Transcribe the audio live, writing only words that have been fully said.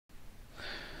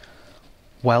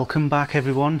Welcome back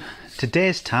everyone.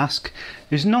 Today's task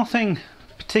is nothing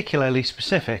particularly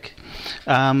specific.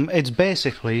 It's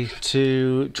basically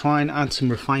to try and add some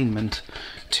refinement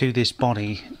to this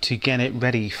body to get it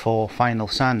ready for final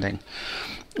sanding.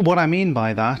 What I mean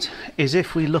by that is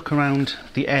if we look around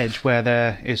the edge where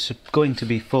there is going to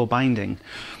be faux binding,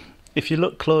 if you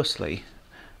look closely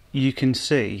you can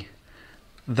see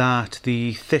that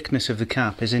the thickness of the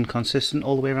cap is inconsistent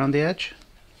all the way around the edge.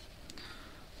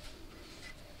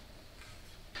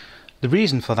 The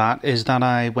reason for that is that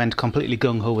I went completely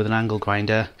gung-ho with an angle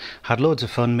grinder, had loads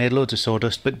of fun, made loads of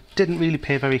sawdust, but didn't really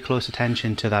pay very close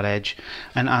attention to that edge,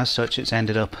 and as such it's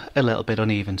ended up a little bit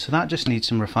uneven, so that just needs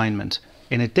some refinement.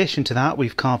 In addition to that,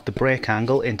 we've carved the brake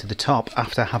angle into the top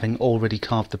after having already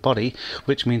carved the body,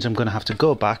 which means I'm going to have to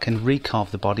go back and recarve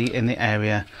the body in the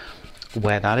area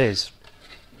where that is.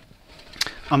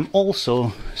 I'm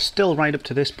also still right up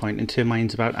to this point in two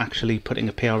minds about actually putting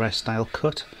a PRS style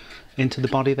cut into the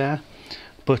body there,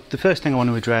 but the first thing I want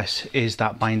to address is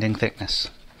that binding thickness.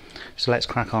 So let's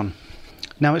crack on.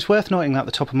 Now it's worth noting that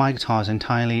the top of my guitar is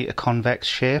entirely a convex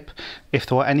shape. If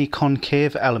there were any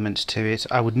concave elements to it,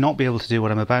 I would not be able to do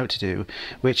what I'm about to do,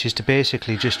 which is to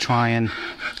basically just try and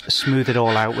smooth it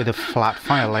all out with a flat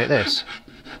file like this.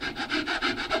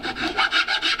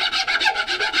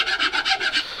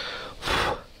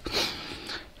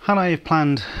 Had I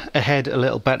planned ahead a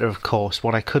little better, of course,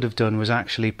 what I could have done was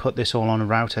actually put this all on a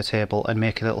router table and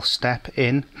make a little step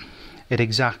in at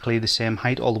exactly the same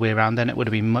height all the way around, then it would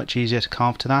have been much easier to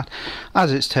carve to that.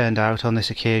 As it's turned out, on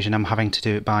this occasion I'm having to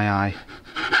do it by eye.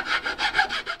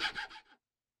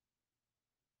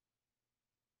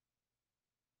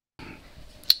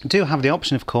 I do have the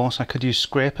option, of course, I could use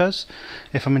scrapers.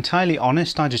 If I'm entirely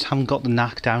honest, I just haven't got the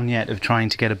knack down yet of trying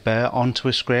to get a burr onto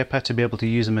a scraper to be able to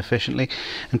use them efficiently,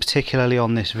 and particularly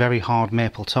on this very hard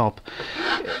maple top,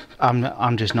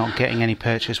 I'm just not getting any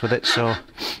purchase with it, so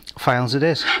files it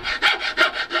is.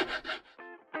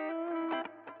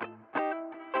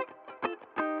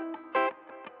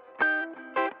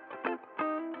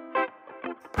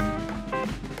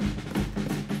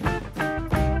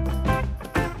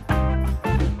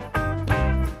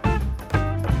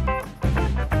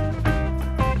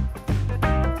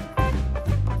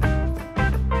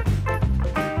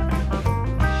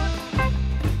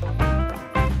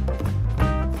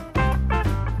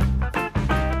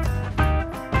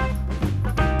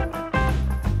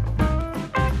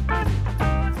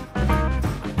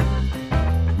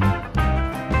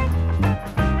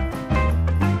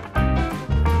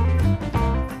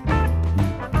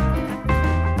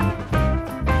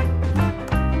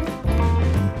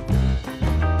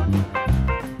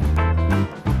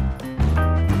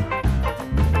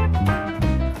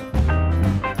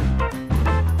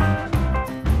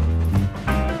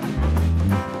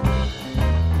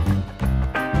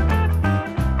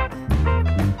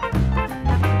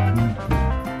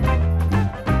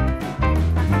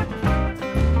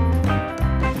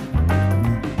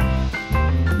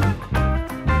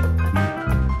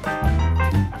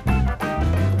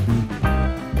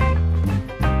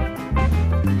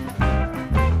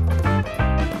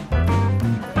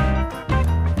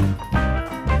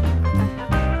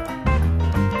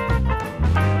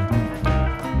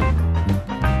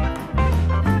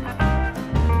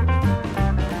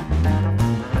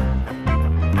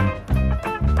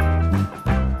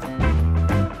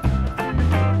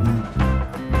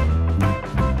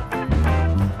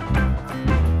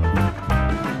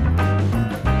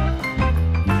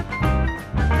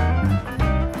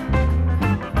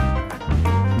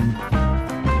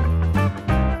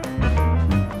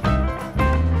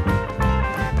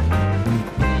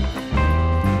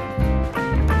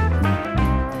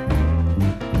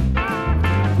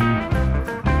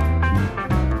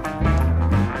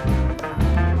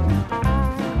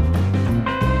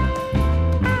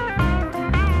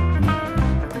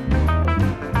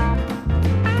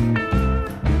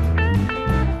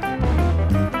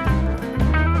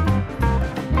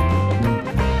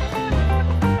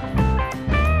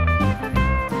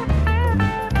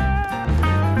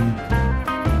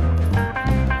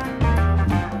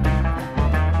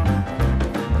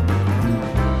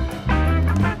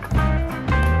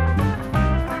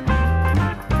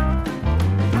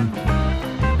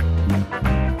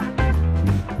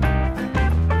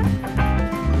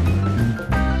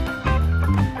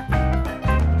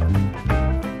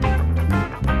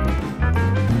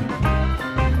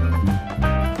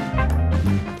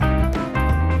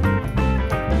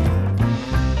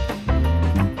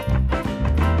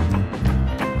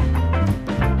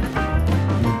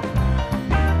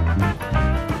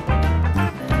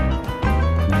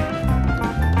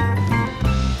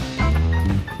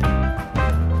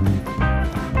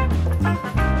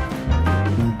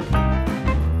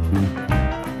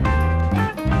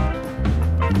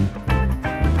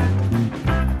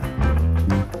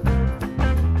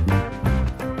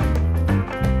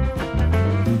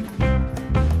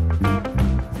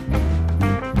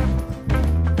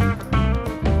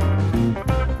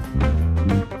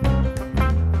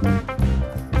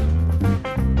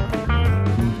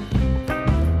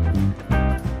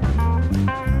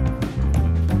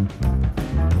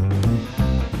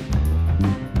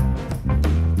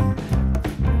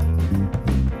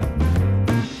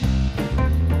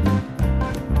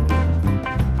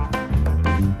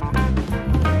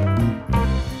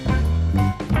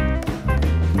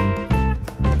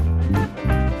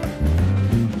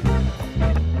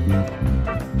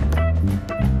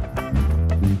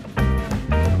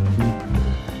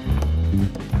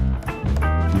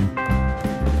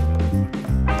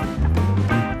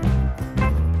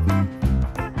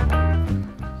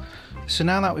 So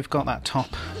now that we've got that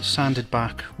top sanded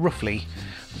back roughly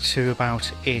to about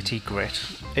 80 grit,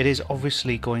 it is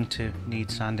obviously going to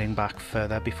need sanding back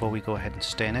further before we go ahead and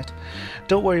stain it.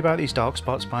 Don't worry about these dark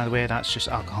spots, by the way, that's just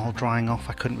alcohol drying off.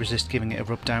 I couldn't resist giving it a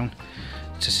rub down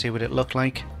to see what it looked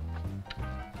like.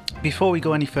 Before we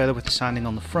go any further with the sanding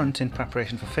on the front in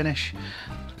preparation for finish,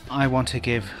 I want to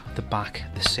give the back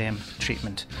the same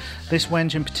treatment. This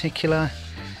wenge in particular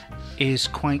is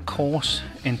quite coarse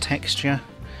in texture,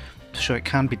 so it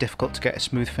can be difficult to get a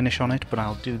smooth finish on it, but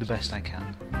I'll do the best I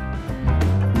can.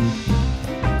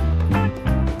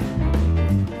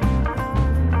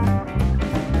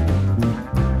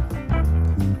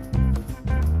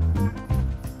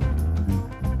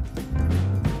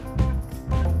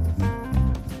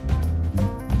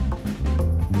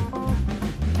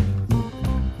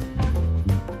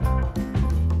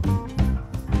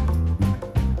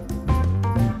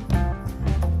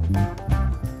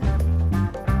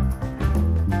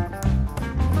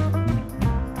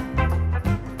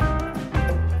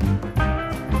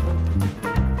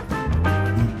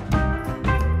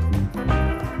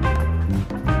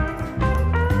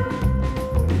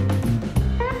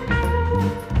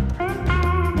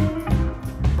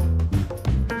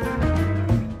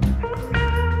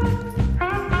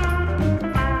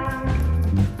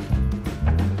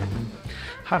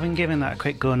 Having given that a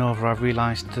quick going over, I've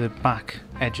realised the back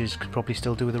edges could probably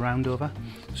still do with a round over,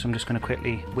 so I'm just going to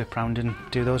quickly whip round and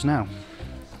do those now.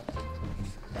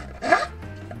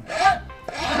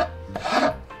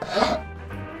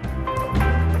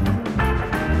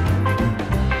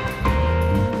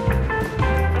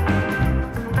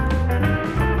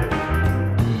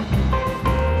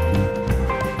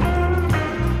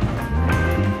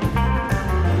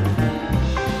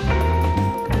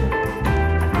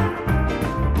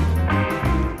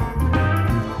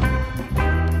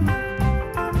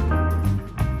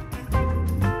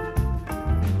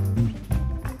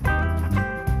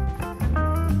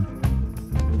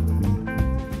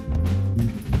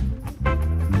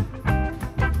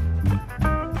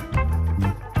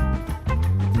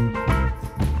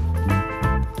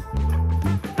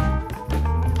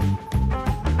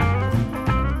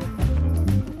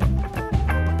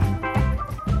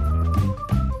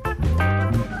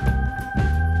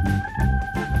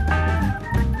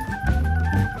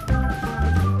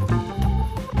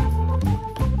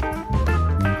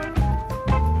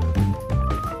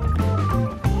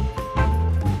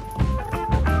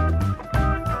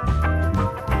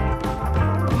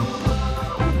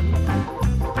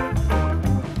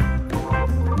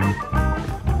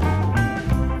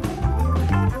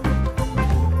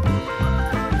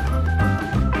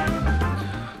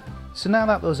 So now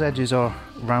that those edges are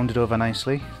rounded over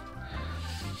nicely,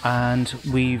 and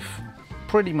we've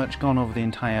pretty much gone over the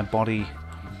entire body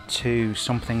to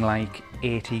something like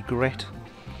 80 grit,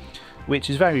 which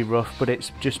is very rough, but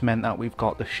it's just meant that we've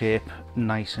got the shape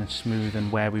nice and smooth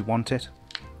and where we want it.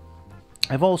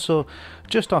 I've also,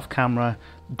 just off camera,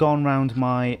 gone round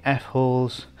my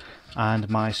F-holes and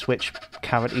my switch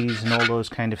cavities and all those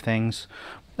kind of things,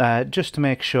 just to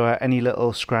make sure any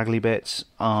little scraggly bits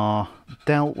are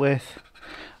dealt with,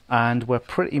 and we're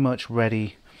pretty much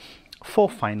ready for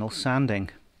final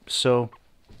sanding. So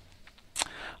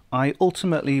I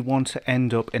ultimately want to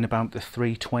end up in about the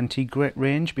 320 grit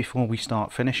range before we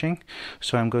start finishing.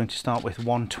 So I'm going to start with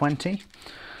 120,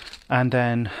 and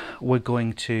then we're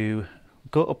going to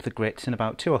go up the grits in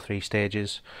about 2 or 3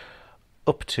 stages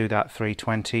up to that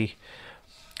 320.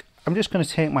 I'm just going to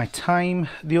take my time.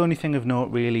 The only thing of note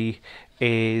really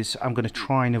is I'm going to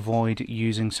try and avoid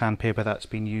using sandpaper that's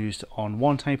been used on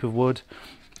one type of wood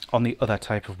on the other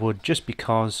type of wood, just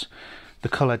because the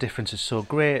colour difference is so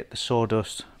great. The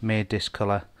sawdust may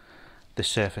discolour the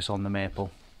surface on the maple.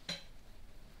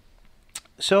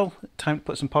 So, time to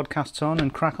put some podcasts on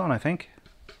and crack on, I think.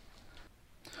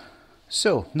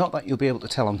 So, not that you'll be able to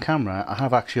tell on camera, I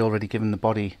have actually already given the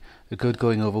body a good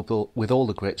going over with all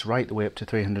the grits right the way up to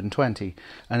 320,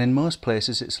 and in most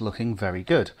places it's looking very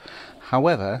good.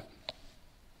 However,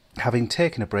 having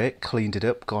taken a break, cleaned it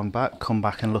up, gone back, come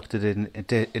back and looked at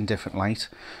it in different light,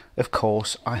 of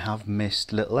course I have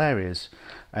missed little areas,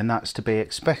 and that's to be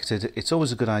expected. It's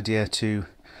always a good idea to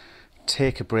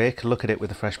take a break, look at it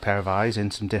with a fresh pair of eyes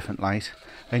in some different light,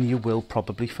 and you will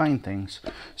probably find things.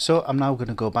 So I'm now going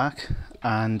to go back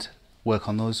and work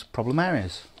on those problem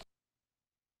areas.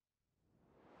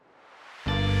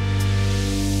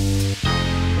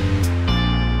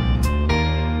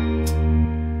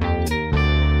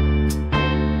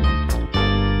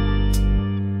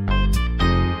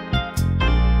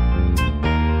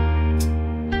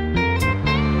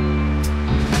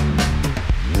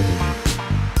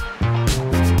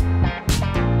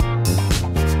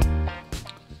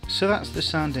 So that's the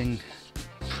sanding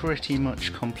pretty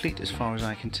much complete as far as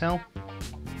I can tell.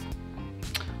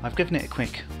 I've given it a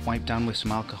quick wipe down with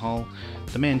some alcohol.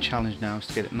 The main challenge now is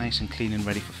to get it nice and clean and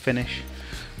ready for finish.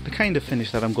 The kind of finish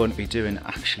that I'm going to be doing,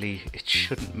 actually, it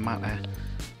shouldn't matter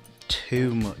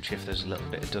too much if there's a little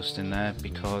bit of dust in there,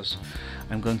 because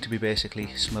I'm going to be basically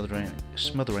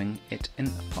smothering it in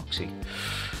epoxy.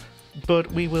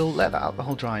 But we will let the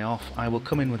alcohol dry off. I will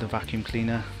come in with a vacuum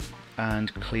cleaner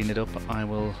and clean it up. I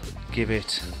will give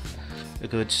it a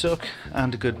good suck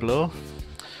and a good blow.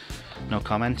 No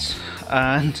comments.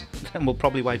 And then we'll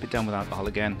probably wipe it down with alcohol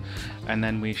again, and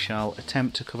then we shall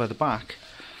attempt to cover the back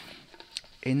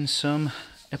in some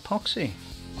epoxy.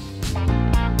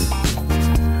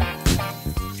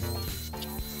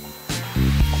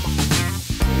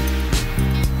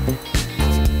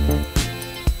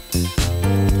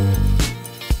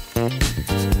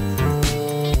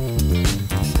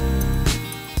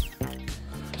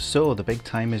 So the big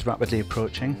time is rapidly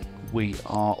approaching. We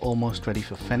are almost ready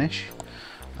for finish.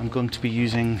 I'm going to be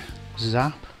using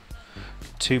Zap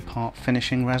 2-part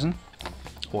finishing resin,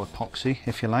 or epoxy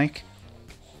if you like.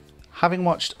 Having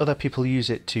watched other people use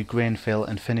it to grain fill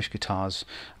and finish guitars,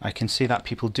 I can see that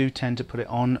people do tend to put it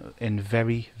on in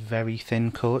very, very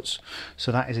thin coats.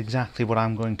 So that is exactly what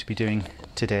I'm going to be doing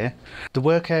today. The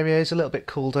work area is a little bit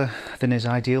colder than is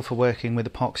ideal for working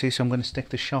with epoxy, so I'm going to stick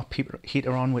the shop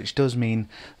heater on, which does mean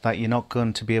that you're not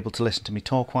going to be able to listen to me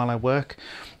talk while I work.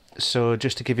 So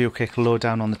just to give you a quick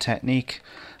lowdown on the technique,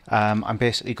 I'm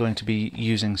basically going to be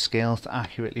using scales to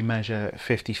accurately measure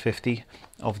 50-50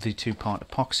 of the 2-part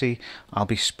epoxy. I'll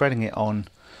be spreading it on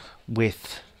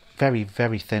with very,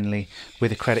 very thinly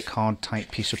with a credit card type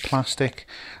piece of plastic,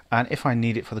 and if I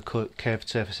need it for the curved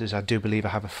surfaces, I do believe I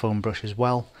have a foam brush as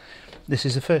well. This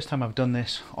is the first time I've done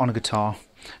this on a guitar,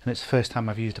 and it's the first time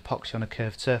I've used epoxy on a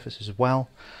curved surface as well,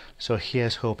 so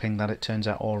here's hoping that it turns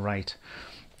out alright.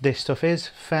 This stuff is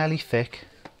fairly thick,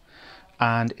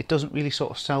 and it doesn't really sort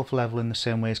of self-level in the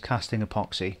same way as casting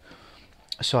epoxy,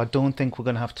 so I don't think we're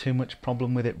going to have too much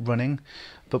problem with it running.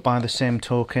 But by the same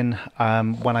token,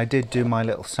 when I did do my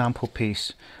little sample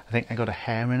piece, I think I got a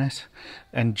hair in it,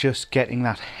 and just getting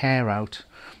that hair out,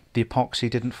 the epoxy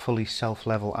didn't fully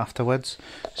self-level afterwards,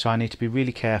 so I need to be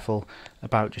really careful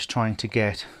about just trying to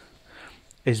get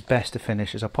as best a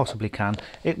finish as I possibly can.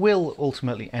 It will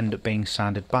ultimately end up being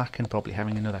sanded back and probably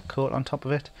having another coat on top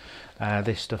of it.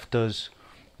 This stuff does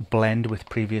blend with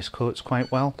previous coats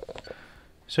quite well.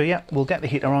 So yeah, we'll get the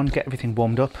heater on, get everything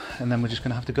warmed up, and then we're just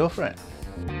going to have to go for it.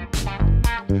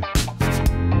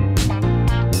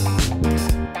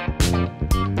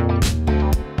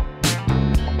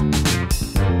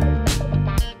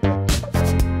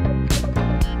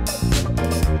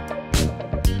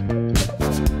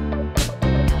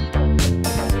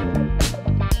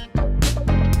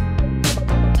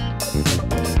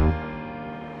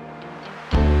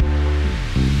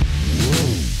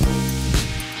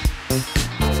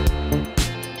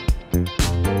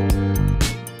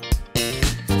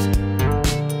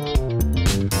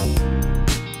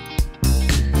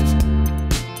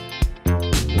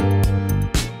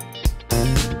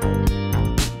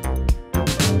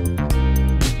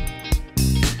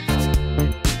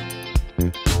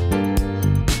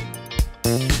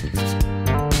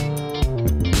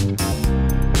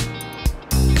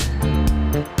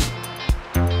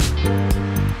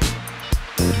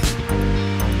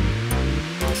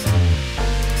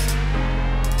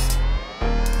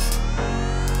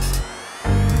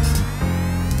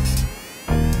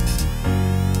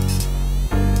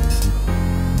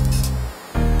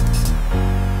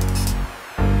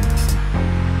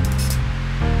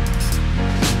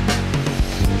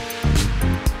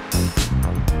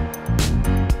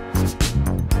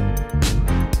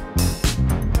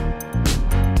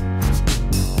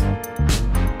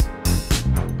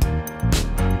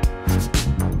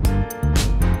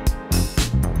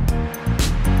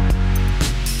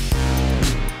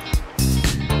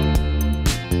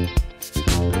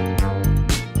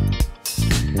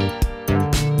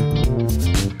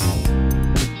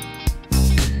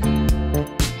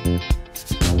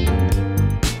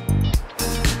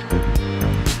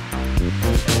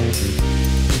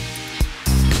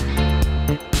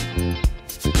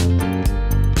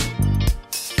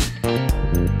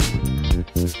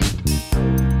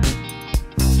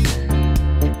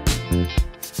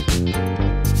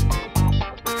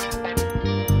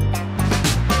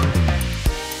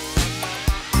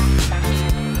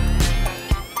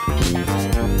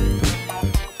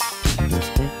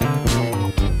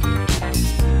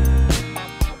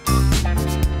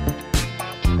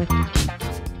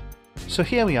 So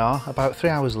here we are about 3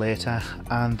 hours later,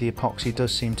 and the epoxy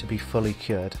does seem to be fully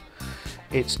cured.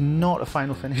 It's not a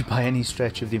final finish by any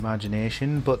stretch of the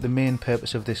imagination, but the main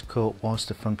purpose of this coat was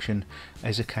to function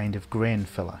as a kind of grain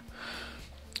filler.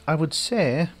 I would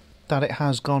say that it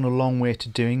has gone a long way to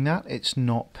doing that. It's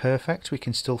not perfect, we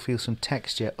can still feel some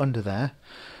texture under there,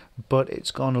 but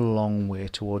it's gone a long way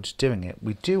towards doing it.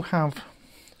 We do have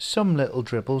some little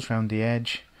dribbles around the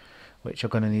edge which are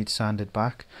going to need sanded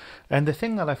back, and the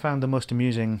thing that I found the most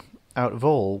amusing out of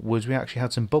all was we actually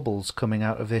had some bubbles coming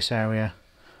out of this area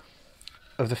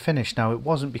of the finish. Now, it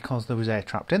wasn't because there was air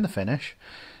trapped in the finish,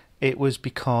 it was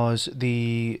because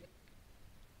the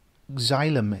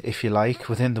xylem, if you like,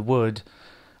 within the wood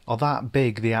are that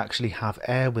big they actually have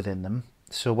air within them,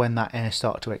 so when that air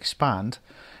started to expand,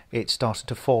 it started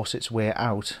to force its way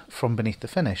out from beneath the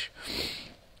finish.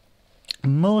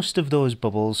 Most of those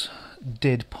bubbles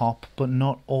did pop, but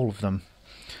not all of them.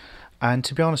 And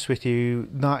to be honest with you,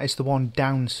 that is the one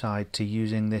downside to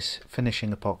using this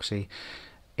finishing epoxy.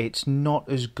 It's not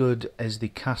as good as the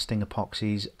casting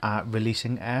epoxies at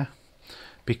releasing air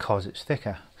because it's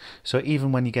thicker. So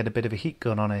even when you get a bit of a heat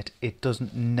gun on it, it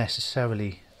doesn't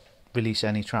necessarily release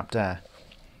any trapped air.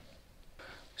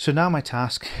 So now my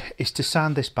task is to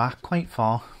sand this back quite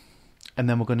far, and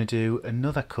then we're going to do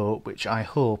another coat which I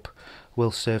hope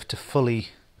will serve to fully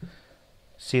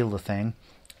seal the thing,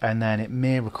 and then it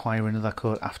may require another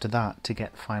coat after that to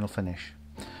get the final finish.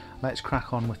 Let's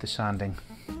crack on with the sanding.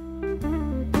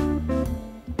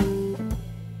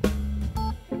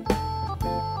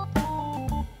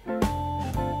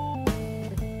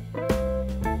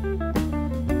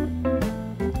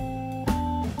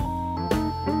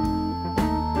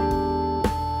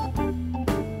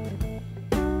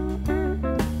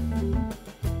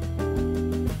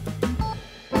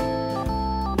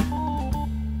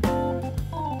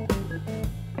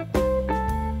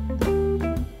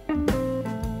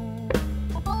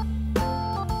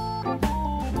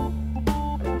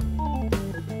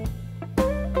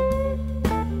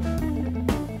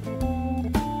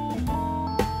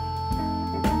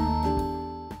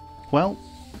 Well,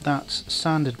 that's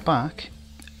sanded back,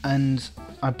 and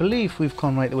I believe we've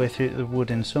gone right the way through the wood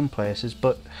in some places,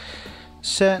 but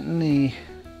certainly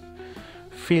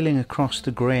feeling across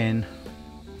the grain,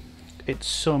 it's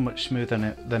so much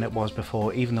smoother than it was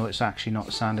before. Even though it's actually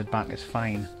not sanded back as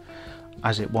fine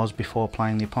as it was before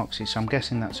applying the epoxy, so I'm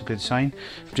guessing that's a good sign.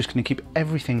 I'm just going to keep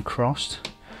everything crossed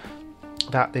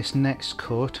that this next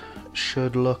coat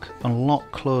should look a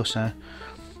lot closer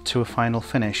to a final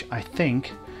finish. I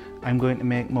think I'm going to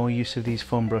make more use of these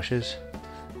foam brushes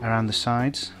around the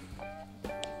sides,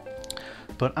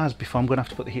 but as before I'm going to have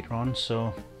to put the heater on,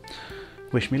 so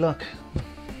wish me luck.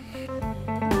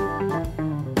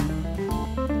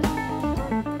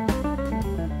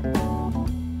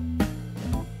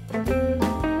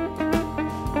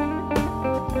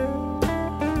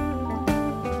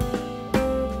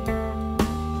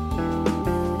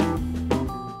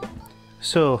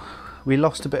 So we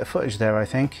lost a bit of footage there, I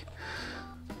think,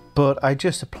 but I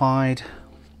just applied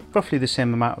roughly the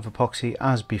same amount of epoxy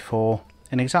as before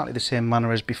in exactly the same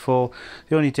manner as before.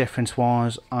 The only difference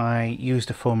was I used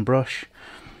a foam brush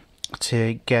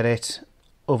to get it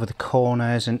over the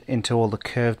corners and into all the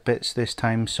curved bits this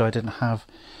time, so I didn't have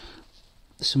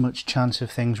so much chance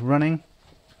of things running.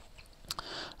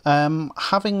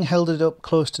 Having held it up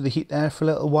close to the heat there for a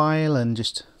little while and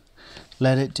just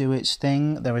let it do its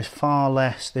thing, there is far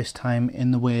less this time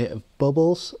in the way of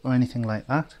bubbles or anything like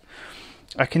that.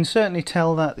 I can certainly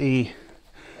tell that the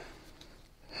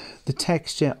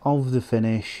texture of the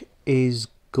finish is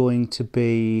going to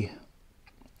be,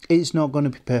 it's not going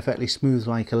to be perfectly smooth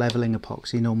like a leveling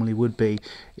epoxy normally would be.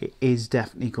 It is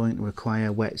definitely going to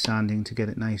require wet sanding to get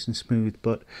it nice and smooth,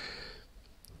 but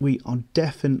we are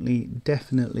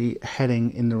definitely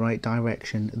heading in the right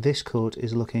direction. This coat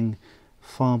is looking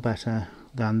far better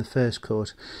than the first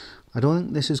coat. I don't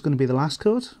think this is going to be the last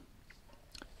coat.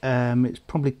 It's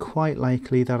probably quite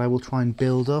likely that I will try and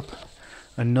build up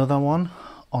another one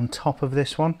on top of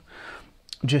this one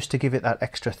just to give it that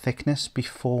extra thickness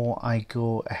before I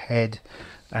go ahead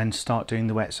and start doing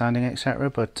the wet sanding, etc.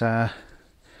 But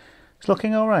it's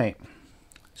looking alright.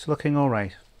 It's looking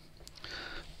alright.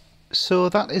 So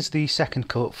that is the second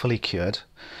coat fully cured,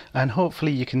 and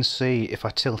hopefully you can see if I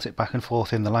tilt it back and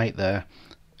forth in the light there,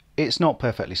 it's not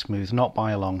perfectly smooth, not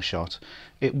by a long shot.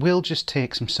 It will just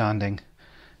take some sanding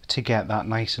to get that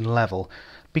nice and level.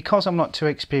 Because I'm not too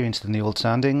experienced in the old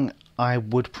sanding, I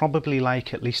would probably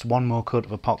like at least one more coat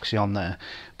of epoxy on there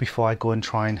before I go and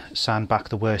try and sand back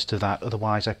the worst of that.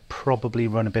 Otherwise I probably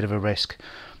run a bit of a risk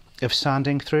of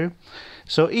sanding through.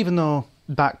 So even though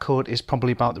that coat is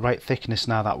probably about the right thickness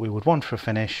now that we would want for a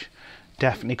finish.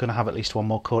 Definitely going to have at least one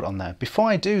more coat on there. Before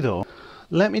I do though,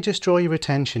 let me just draw your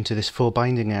attention to this faux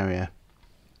binding area.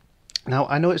 Now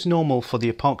I know it's normal for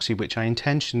the epoxy, which I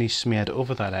intentionally smeared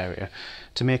over that area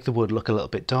to make the wood look a little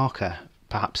bit darker,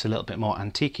 perhaps a little bit more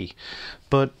antique-y,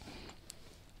 but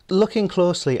looking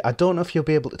closely, I don't know if you'll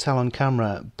be able to tell on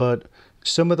camera, but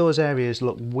some of those areas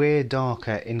look way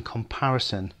darker in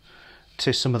comparison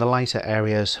to some of the lighter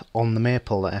areas on the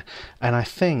maple there. And I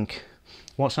think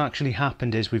what's actually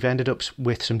happened is we've ended up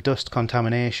with some dust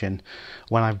contamination.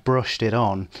 When I've brushed it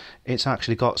on, it's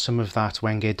actually got some of that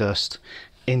wenge dust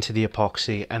into the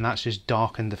epoxy, and that's just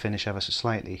darkened the finish ever so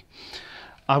slightly.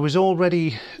 I was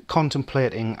already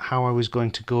contemplating how I was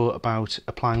going to go about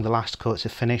applying the last coats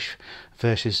of finish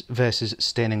versus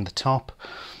staining the top,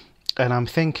 and I'm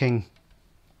thinking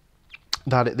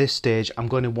that at this stage I'm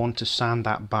going to want to sand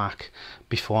that back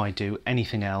before I do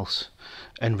anything else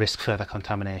and risk further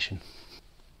contamination.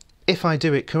 If I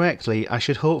do it correctly, I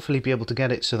should hopefully be able to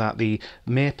get it so that the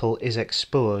maple is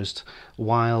exposed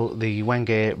while the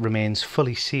wenge remains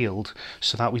fully sealed,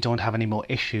 so that we don't have any more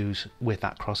issues with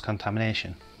that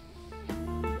cross-contamination.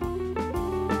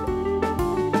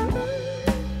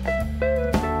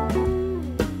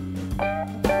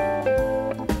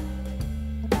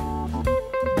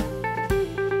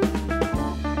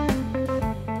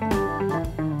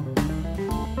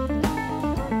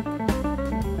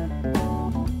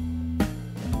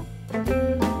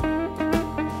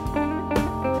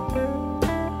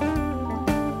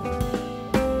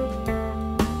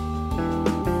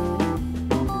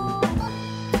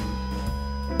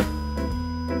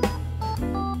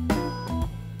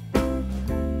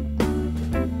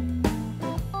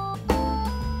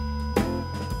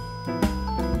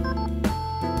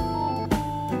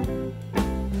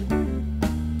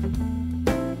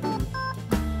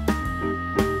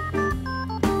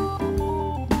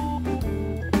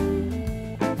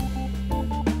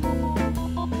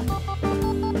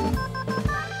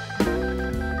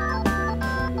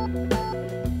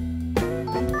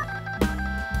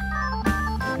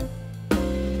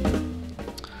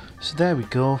 So there we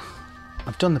go.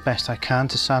 I've done the best I can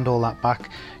to sand all that back.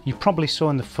 You probably saw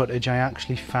in the footage I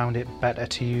actually found it better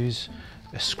to use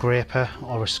a scraper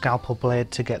or a scalpel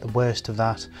blade to get the worst of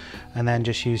that, and then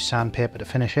just use sandpaper to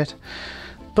finish it.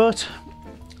 But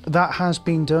that has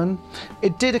been done.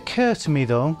 It did occur to me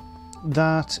though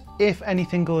that if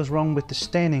anything goes wrong with the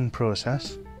staining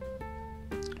process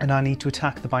and I need to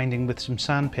attack the binding with some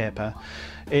sandpaper,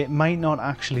 it might not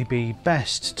actually be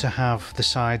best to have the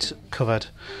sides covered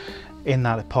in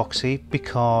that epoxy,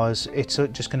 because it's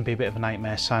just going to be a bit of a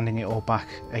nightmare sanding it all back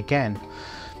again.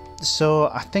 So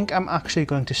I think I'm actually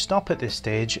going to stop at this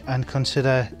stage and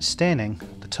consider staining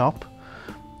the top,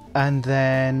 and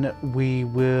then we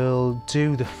will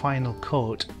do the final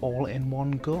coat all in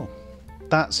one go.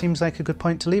 That seems like a good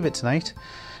point to leave it tonight.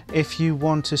 If you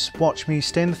want to watch me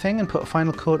stain the thing and put a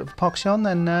final coat of epoxy on,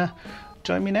 then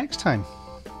join me next time.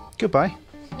 Goodbye.